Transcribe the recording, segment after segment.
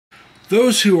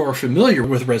Those who are familiar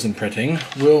with resin printing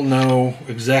will know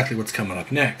exactly what's coming up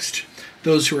next.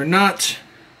 Those who are not,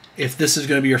 if this is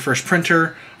going to be your first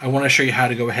printer, I want to show you how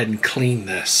to go ahead and clean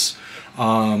this.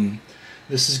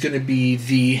 This is going to be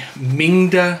the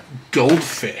MINGDA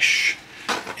Goldfish,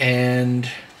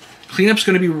 and cleanup's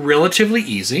going to be relatively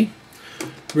easy.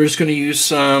 We're just going to use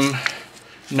some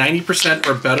 90%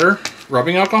 or better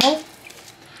rubbing alcohol,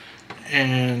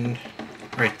 and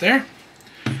right there.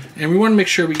 And we want to make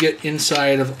sure we get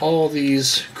inside of all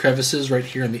these crevices right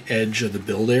here on the edge of the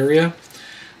build area.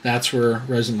 That's where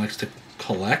resin likes to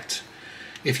collect.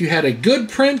 If you had a good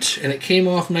print and it came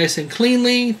off nice and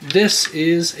cleanly, this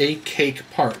is a cake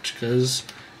part, because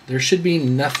there should be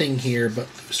nothing here but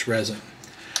loose resin.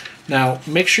 Now,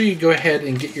 make sure you go ahead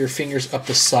and get your fingers up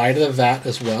the side of the vat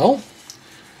as well,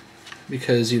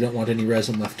 because you don't want any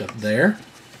resin left up there.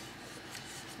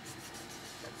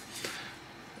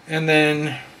 And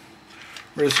then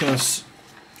we're just going to...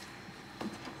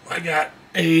 I got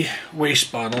a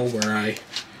waste bottle where I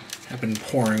have been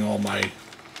pouring all my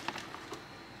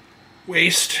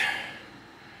waste,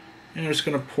 and I'm just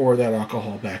going to pour that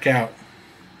alcohol back out.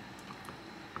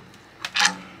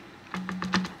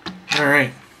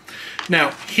 Alright,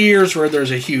 now here's where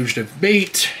there's a huge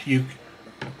debate. You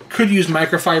could use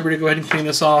microfiber to go ahead and clean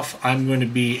this off. I'm going to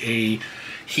be a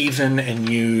heathen and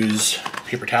use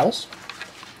paper towels.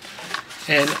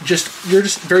 And you're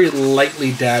just very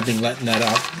lightly dabbing, letting that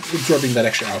out, absorbing that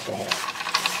extra alcohol.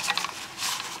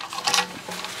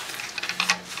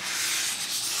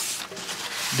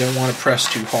 Don't want to press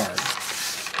too hard.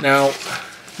 Now,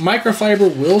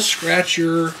 microfiber will scratch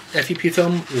your FEP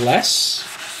foam less.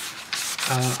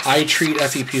 I treat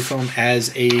FEP foam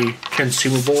as a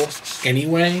consumable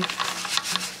anyway,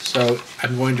 so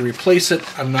I'm going to replace it.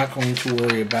 I'm not going to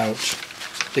worry about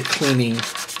the cleaning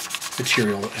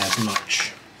material as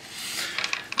much.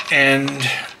 And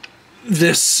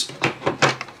this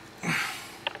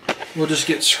will just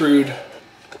get screwed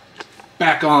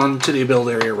back on to the build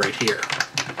area right here.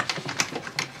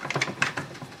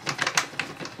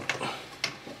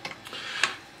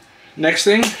 Next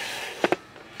thing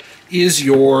is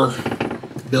your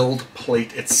build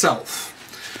plate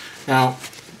itself. Now,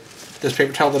 this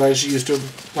paper towel that I just used to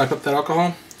wipe up that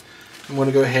alcohol, I'm going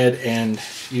to go ahead and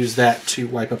use that to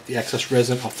wipe up the excess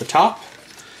resin off the top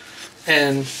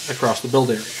and across the build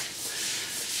area.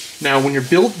 Now, when you're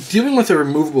dealing with a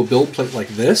removable build plate like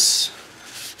this,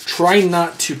 try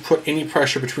not to put any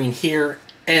pressure between here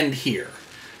and here,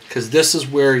 because this is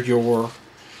where your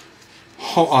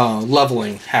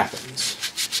leveling happens.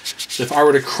 So if I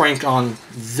were to crank on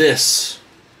this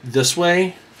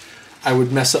way, I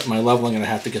would mess up my leveling and I'd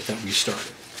have to get that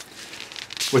restarted.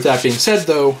 With that being said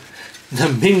though, the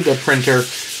MINGDA printer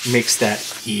makes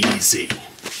that easy.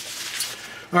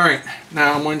 Alright,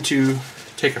 now I'm going to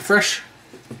take a fresh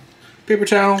paper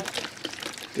towel,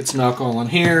 get some alcohol on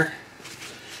here,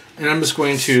 and I'm just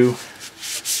going to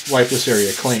wipe this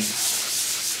area clean.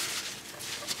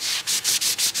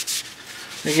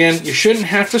 Again, you shouldn't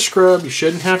have to scrub, you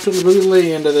shouldn't have to really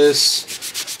lay into this.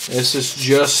 This is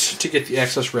just to get the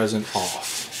excess resin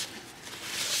off.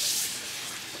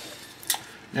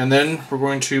 And then we're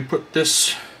going to put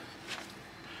this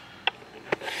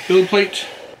build plate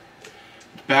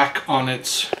back on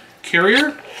its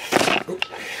carrier. Oh.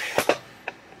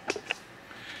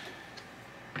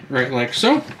 Right like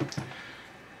so.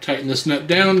 Tighten this nut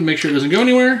down, make sure it doesn't go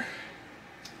anywhere.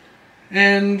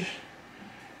 And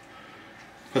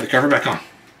put the cover back on.